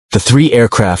The 3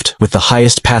 aircraft with the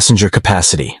highest passenger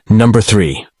capacity. Number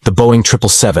 3. The Boeing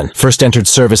 777, first entered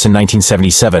service in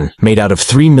 1977, made out of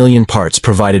 3 million parts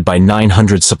provided by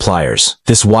 900 suppliers.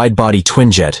 This wide-body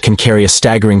twinjet can carry a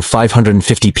staggering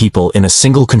 550 people in a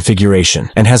single configuration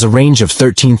and has a range of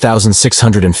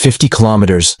 13,650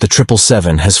 kilometers. The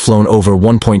 777 has flown over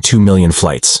 1.2 million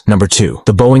flights. Number 2.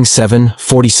 The Boeing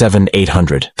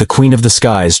 747-800. The Queen of the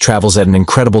Skies travels at an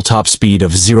incredible top speed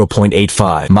of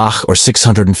 0.85 Mach or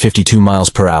 652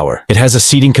 miles per hour. It has a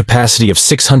seating capacity of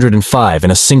 605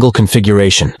 and a single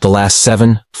configuration. The last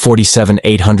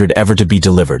 747-800 ever to be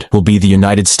delivered will be the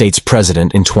United States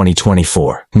President in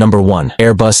 2024. Number 1.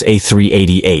 Airbus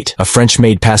A380-8, a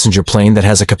French-made passenger plane that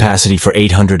has a capacity for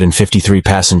 853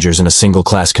 passengers in a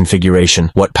single-class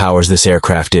configuration. What powers this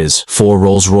aircraft is 4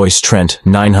 Rolls-Royce Trent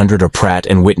 900 or Pratt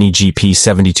 & Whitney GP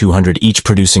 7200, each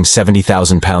producing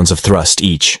 70,000 pounds of thrust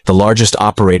each. The largest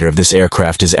operator of this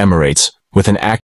aircraft is Emirates, with an